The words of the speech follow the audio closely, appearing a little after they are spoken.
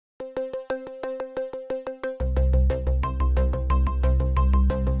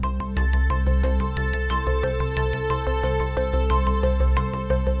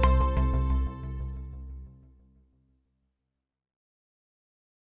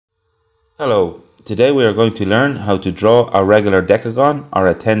Hello, today we are going to learn how to draw a regular decagon or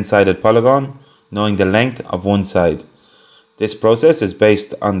a 10-sided polygon, knowing the length of one side. This process is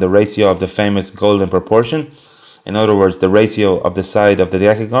based on the ratio of the famous golden proportion. In other words, the ratio of the side of the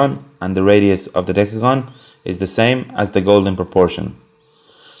decagon and the radius of the decagon is the same as the golden proportion.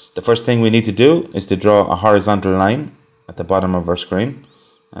 The first thing we need to do is to draw a horizontal line at the bottom of our screen,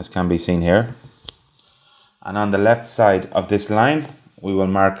 as can be seen here. And on the left side of this line, we will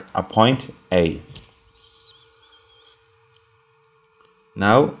mark a point A.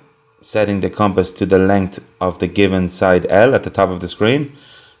 Now, setting the compass to the length of the given side L at the top of the screen,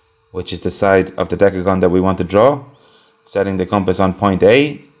 which is the side of the decagon that we want to draw, setting the compass on point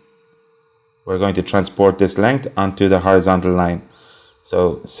A, we're going to transport this length onto the horizontal line.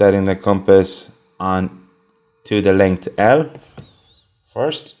 So, setting the compass on to the length L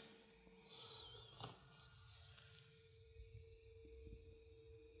first.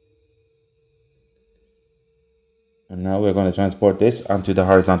 And now we're going to transport this onto the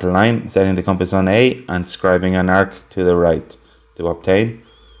horizontal line, setting the compass on A and scribing an arc to the right to obtain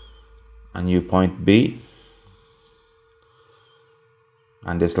a new point B.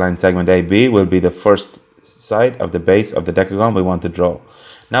 And this line segment AB will be the first side of the base of the decagon we want to draw.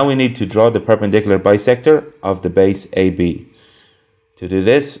 Now we need to draw the perpendicular bisector of the base AB. To do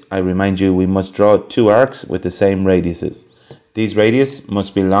this, I remind you we must draw two arcs with the same radiuses. These radius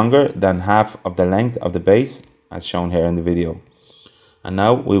must be longer than half of the length of the base, as shown here in the video. And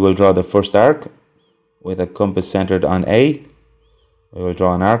now we will draw the first arc with a compass centered on A. We will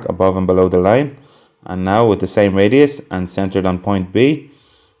draw an arc above and below the line. And now with the same radius and centered on point B,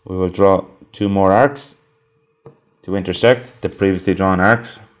 we will draw two more arcs to intersect the previously drawn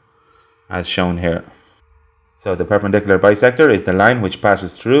arcs, as shown here. So the perpendicular bisector is the line which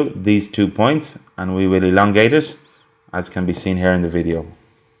passes through these 2 points, and we will elongate it, as can be seen here in the video.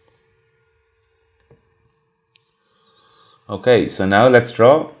 Okay, so now let's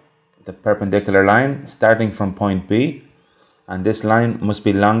draw the perpendicular line starting from point B, and this line must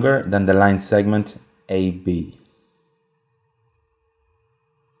be longer than the line segment AB.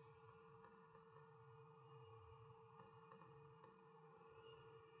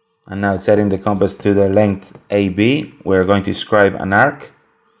 And now setting the compass to the length AB, we're going to scribe an arc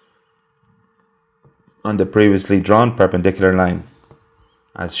on the previously drawn perpendicular line,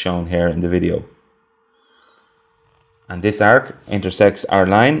 as shown here in the video. And this arc intersects our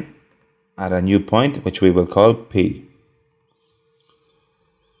line at a new point, which we will call P.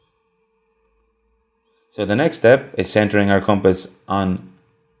 So the next step is centering our compass on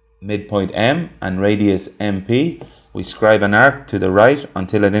midpoint M and radius MP. We scribe an arc to the right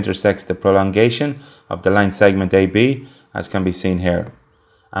until it intersects the prolongation of the line segment AB, as can be seen here.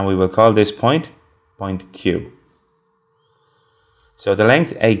 And we will call this point Q. So the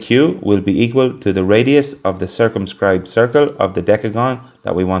length AQ will be equal to the radius of the circumscribed circle of the decagon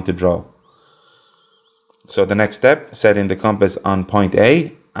that we want to draw. So the next step, setting the compass on point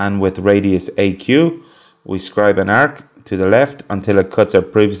A, and with radius AQ, we scribe an arc to the left until it cuts our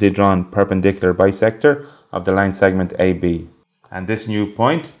previously drawn perpendicular bisector of the line segment AB. And this new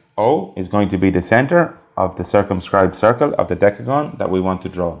point, O, is going to be the center of the circumscribed circle of the decagon that we want to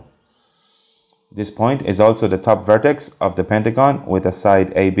draw. This point is also the top vertex of the pentagon with a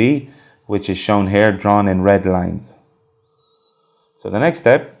side AB, which is shown here drawn in red lines. So the next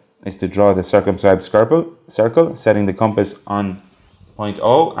step is to draw the circumscribed circle, setting the compass on point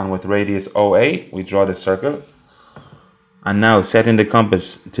O, and with radius OA, we draw the circle. And now setting the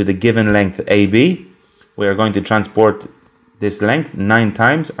compass to the given length AB, we are going to transport this length 9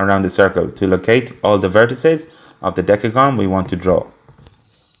 times around the circle to locate all the vertices of the decagon we want to draw.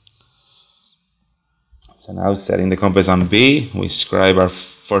 So now setting the compass on B, we scribe our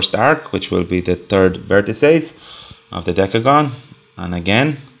first arc, which will be the third vertices of the decagon. And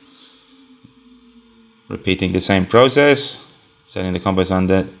again, repeating the same process, setting the compass on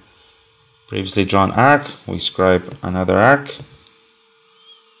the previously drawn arc, we scribe another arc.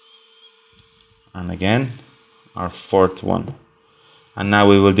 And again, our fourth one. And now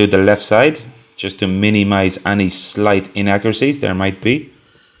we will do the left side, just to minimize any slight inaccuracies there might be.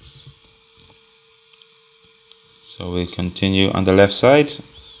 So we'll continue on the left side,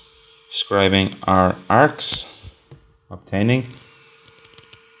 scribing our arcs, obtaining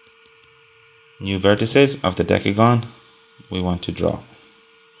new vertices of the decagon we want to draw.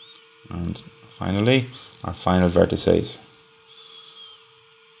 And finally, our final vertices.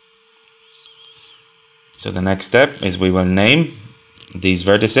 So the next step is we will name these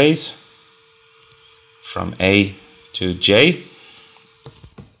vertices from A to J.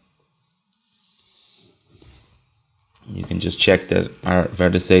 You can just check that our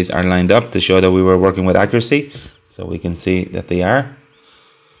vertices are lined up to show that we were working with accuracy. So we can see that they are.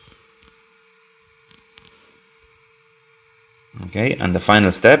 Okay, and the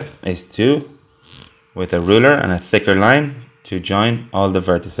final step is to, with a ruler and a thicker line, to join all the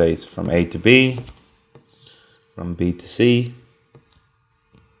vertices from A to B, from B to C,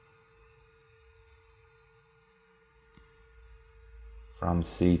 from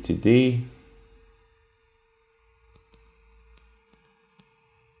C to D,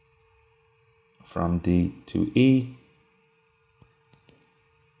 from D to E,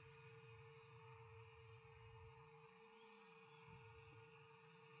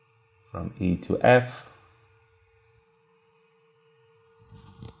 from E to F,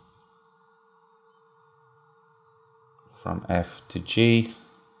 from F to G,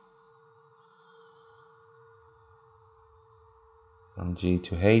 from G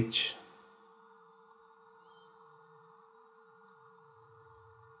to H,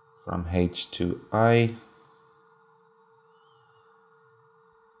 from H to I,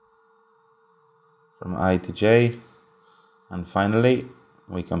 from I to J, and finally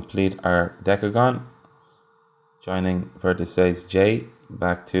we complete our decagon, joining vertices J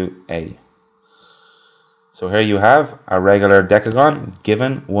back to A. So here you have a regular decagon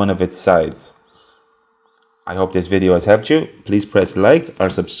given one of its sides. I hope this video has helped you. Please press like or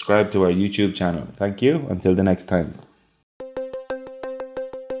subscribe to our YouTube channel. Thank you. Until the next time.